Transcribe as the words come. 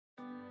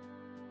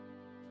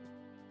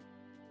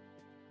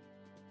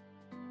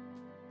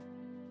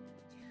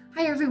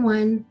Hi,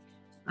 everyone.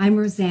 I'm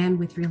Roseanne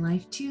with Real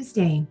Life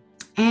Tuesday,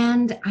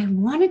 and I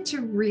wanted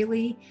to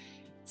really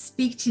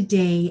speak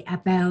today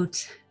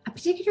about a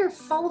particular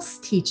false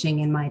teaching,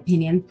 in my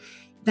opinion,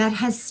 that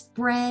has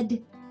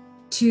spread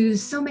to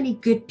so many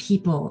good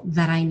people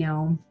that I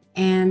know.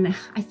 And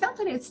I felt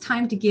that it's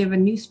time to give a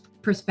new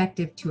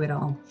perspective to it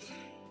all.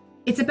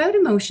 It's about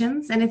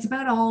emotions, and it's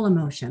about all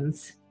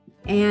emotions.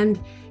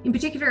 And in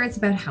particular, it's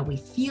about how we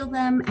feel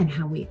them and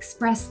how we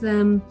express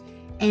them,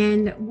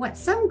 and what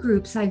some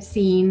groups I've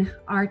seen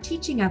are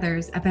teaching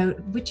others about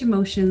which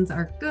emotions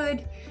are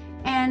good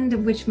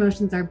and which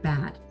emotions are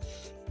bad.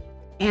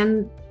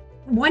 And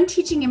one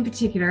teaching in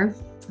particular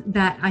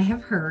that I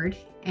have heard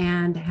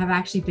and have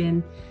actually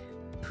been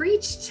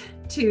preached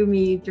to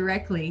me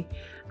directly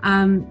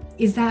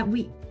is that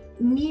we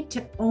need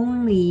to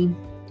only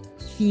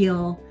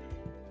feel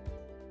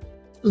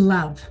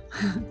love.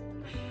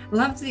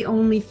 Love's the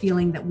only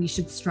feeling that we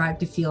should strive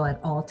to feel at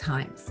all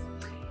times.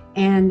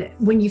 And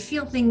when you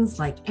feel things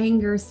like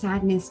anger,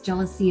 sadness,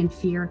 jealousy, and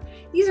fear,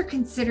 these are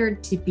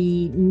considered to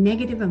be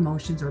negative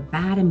emotions or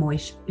bad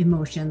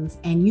emotions,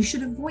 and you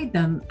should avoid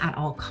them at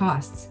all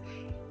costs.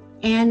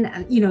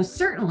 And,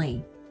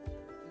 certainly,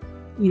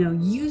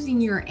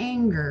 using your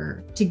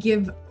anger to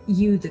give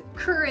you the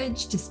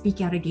courage to speak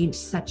out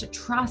against such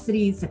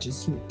atrocities, such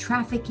as human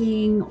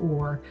trafficking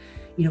or,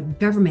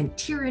 government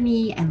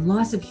tyranny and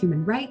loss of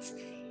human rights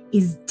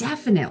is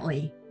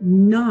definitely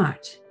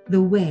not the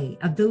way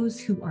of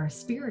those who are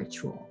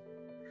spiritual,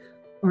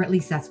 or at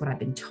least that's what I've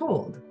been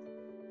told.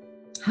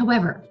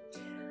 However,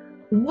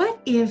 what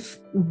if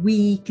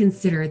we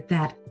considered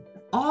that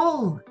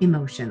all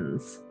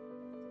emotions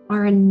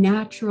are a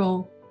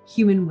natural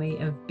human way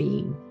of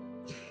being?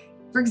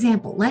 For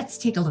example, let's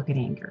take a look at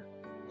anger.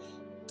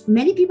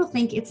 Many people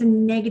think it's a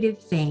negative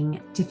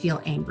thing to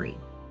feel angry.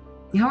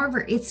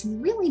 However, it's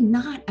really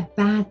not a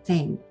bad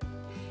thing.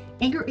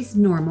 Anger is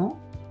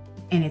normal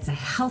and it's a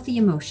healthy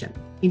emotion.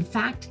 In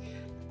fact,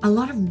 a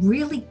lot of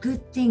really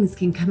good things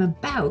can come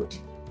about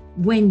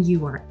when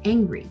you are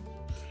angry.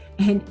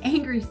 And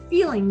angry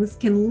feelings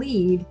can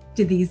lead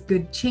to these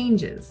good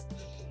changes.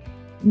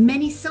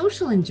 Many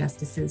social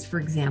injustices, for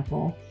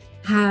example,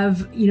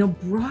 have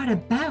brought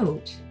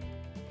about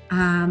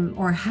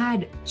or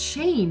had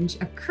change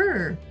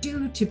occur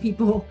due to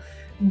people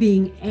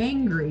being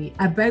angry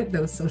about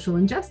those social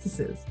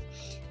injustices.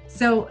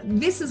 So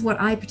this is what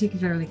I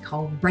particularly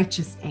call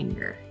righteous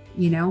anger.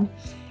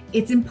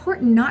 It's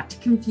important not to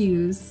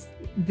confuse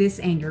this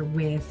anger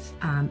with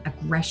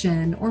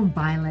aggression or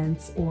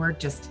violence or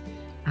just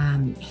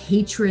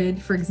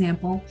hatred, for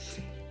example.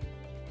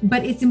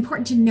 But it's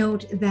important to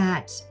note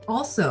that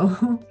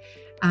also,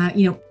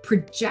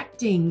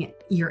 projecting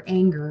your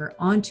anger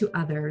onto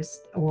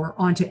others or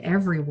onto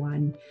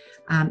everyone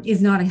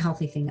is not a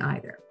healthy thing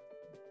either.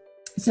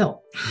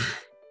 So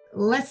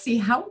let's see,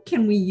 how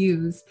can we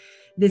use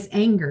this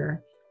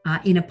anger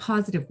in a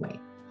positive way?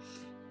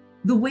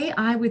 The way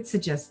I would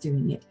suggest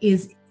doing it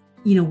is,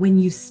 when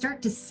you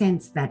start to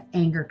sense that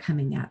anger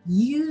coming up,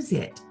 use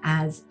it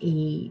as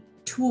a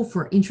tool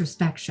for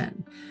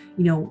introspection.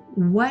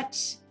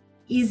 What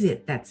is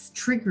it that's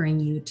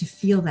triggering you to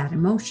feel that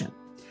emotion?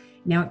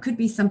 Now, it could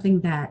be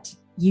something that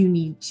you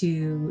need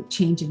to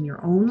change in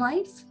your own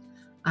life,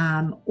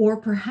 or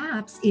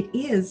perhaps it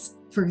is,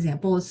 for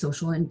example, a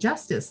social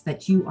injustice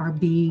that you are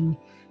being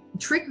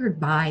triggered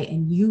by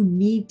and you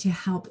need to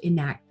help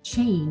enact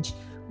change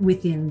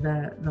within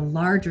the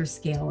larger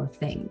scale of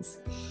things.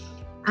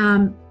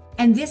 And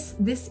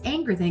this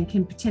anger then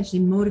can potentially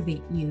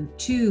motivate you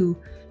to,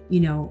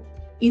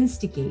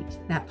 instigate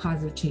that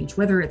positive change,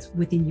 whether it's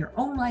within your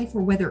own life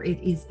or whether it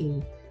is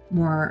a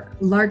more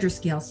larger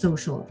scale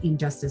social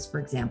injustice, for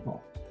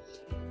example.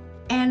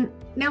 And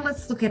now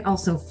let's look at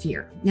also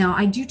fear. Now,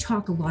 I do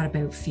talk a lot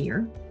about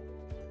fear,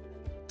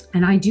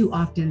 and I do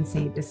often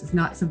say this is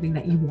not something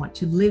that you want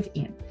to live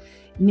in.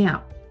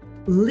 Now,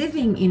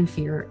 living in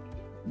fear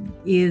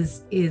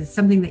is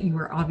something that you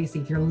are,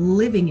 obviously, if you're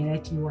living in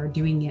it, you are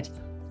doing it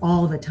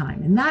all the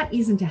time. And that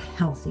isn't a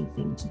healthy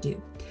thing to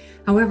do.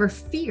 However,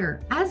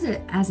 fear as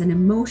an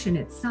emotion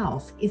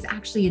itself is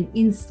actually an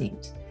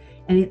instinct.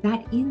 And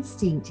that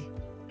instinct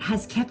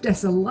has kept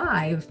us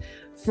alive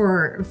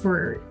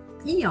for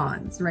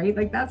eons, right?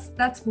 Like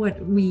that's what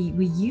we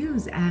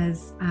use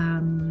as,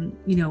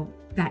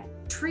 that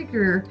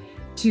trigger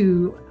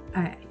to,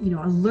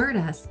 alert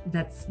us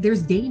that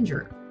there's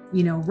danger.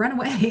 Run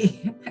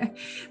away,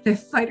 the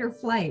fight or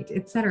flight,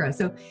 etc.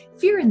 So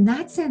fear in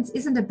that sense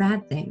isn't a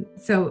bad thing.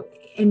 So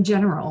in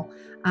general,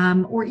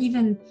 or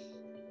even,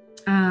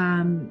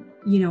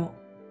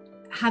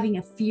 having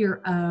a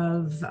fear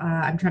of,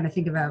 I'm trying to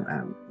think of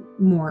a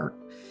more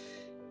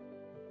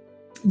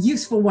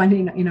useful one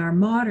in our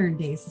modern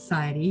day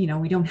society.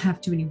 We don't have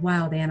too many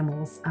wild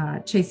animals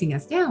chasing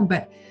us down,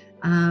 but,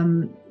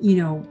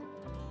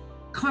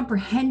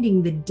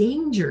 comprehending the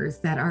dangers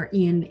that are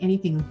in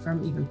anything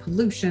from even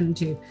pollution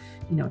to,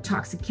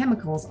 toxic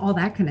chemicals, all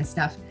that kind of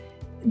stuff.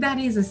 That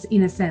is,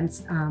 in a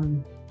sense,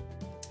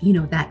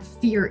 that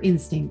fear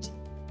instinct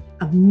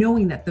of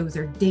knowing that those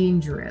are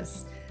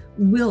dangerous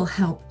will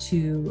help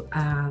to,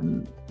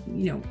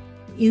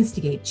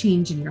 instigate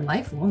change in your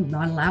life. Well,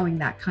 not allowing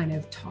that kind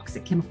of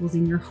toxic chemicals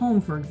in your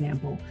home, for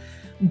example,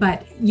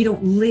 but you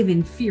don't live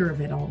in fear of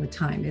it all the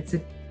time. It's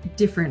a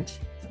different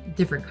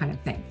kind of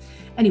thing.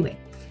 Anyway,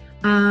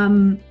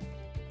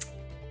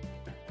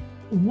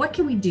 what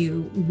can we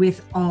do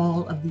with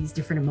all of these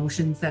different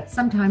emotions that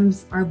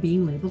sometimes are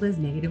being labeled as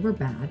negative or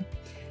bad?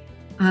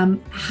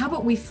 How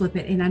about we flip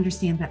it and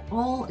understand that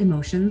all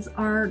emotions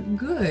are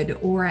good,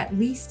 or at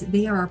least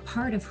they are a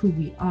part of who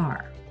we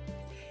are.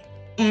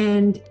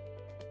 And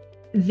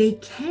they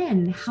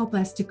can help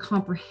us to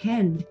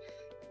comprehend,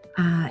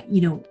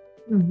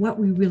 what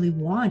we really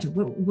want,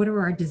 what are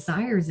our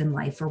desires in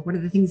life, or what are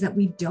the things that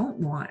we don't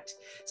want.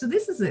 So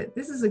this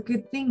is a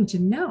good thing to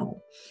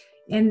know.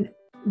 And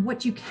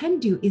what you can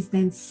do is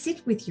then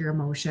sit with your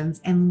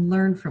emotions and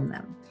learn from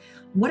them.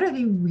 What are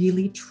they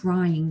really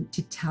trying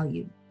to tell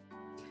you?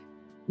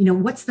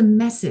 What's the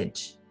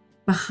message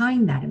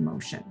behind that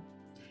emotion?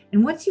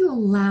 And once you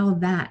allow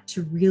that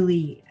to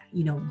really,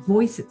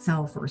 voice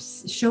itself or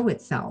show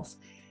itself,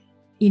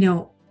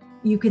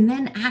 you can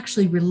then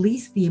actually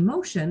release the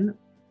emotion,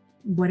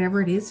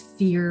 whatever it is,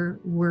 fear,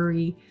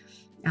 worry,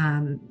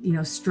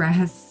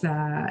 stress,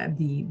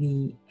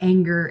 the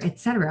anger,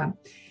 etc.,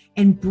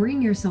 and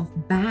bring yourself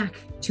back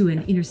to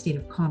an inner state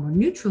of calm or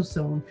neutral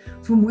zone,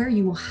 from where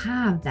you will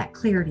have that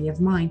clarity of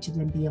mind to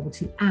then be able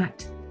to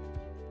act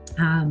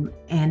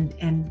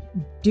and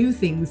do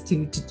things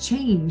to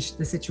change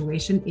the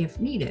situation if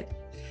needed.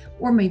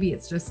 Or maybe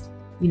it's just,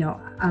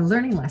 a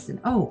learning lesson.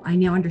 Oh, I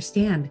now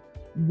understand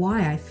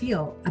why I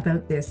feel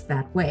about this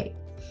that way.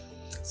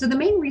 So the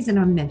main reason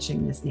I'm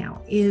mentioning this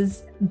now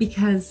is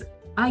because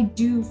I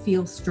do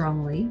feel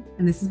strongly,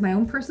 and this is my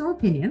own personal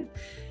opinion,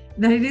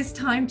 that it is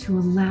time to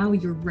allow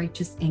your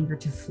righteous anger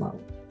to flow.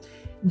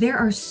 There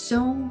are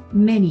so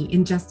many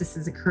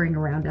injustices occurring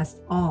around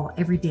us all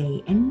every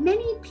day, and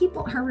many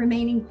people are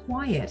remaining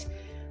quiet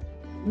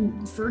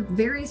for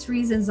various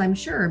reasons, I'm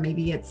sure.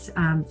 Maybe it's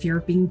fear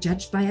of being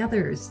judged by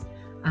others.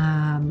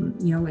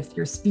 If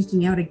you're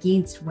speaking out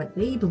against what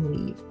they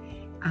believe,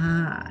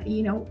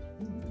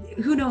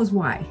 who knows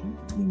why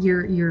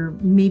you're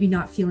maybe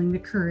not feeling the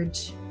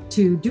courage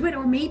to do it,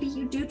 or maybe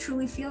you do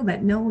truly feel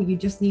that no, you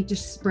just need to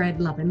spread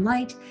love and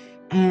light,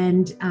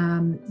 and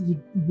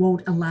you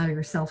won't allow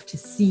yourself to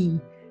see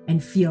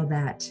and feel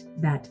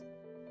that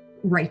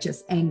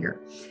righteous anger.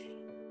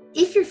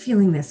 If you're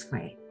feeling this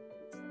way,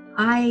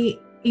 I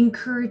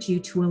encourage you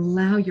to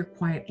allow your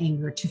quiet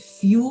anger to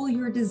fuel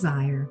your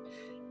desire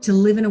to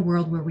live in a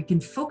world where we can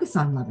focus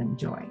on love and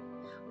joy,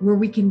 where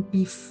we can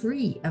be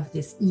free of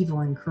this evil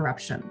and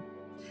corruption.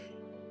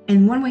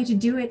 And one way to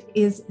do it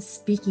is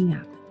speaking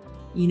up.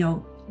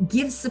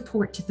 Give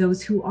support to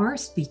those who are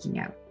speaking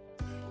out.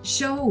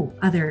 Show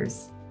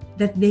others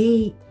that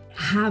they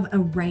have a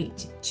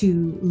right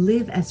to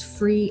live as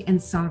free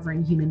and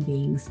sovereign human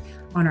beings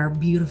on our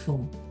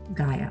beautiful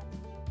Gaia.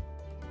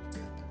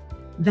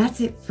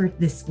 That's it for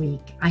this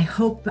week. I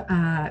hope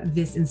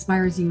this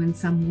inspires you in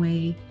some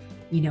way.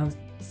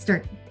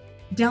 Start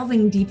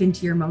delving deep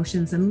into your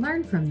emotions and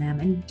learn from them,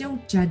 and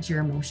don't judge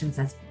your emotions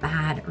as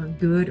bad or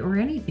good or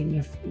anything.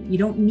 If you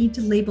don't need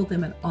to label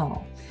them at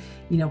all,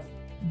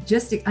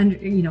 just to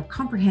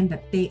comprehend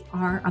that they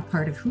are a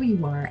part of who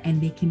you are, and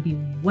they can be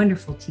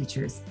wonderful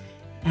teachers.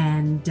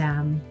 And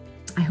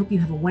I hope you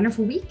have a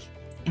wonderful week,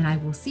 and I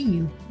will see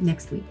you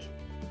next week.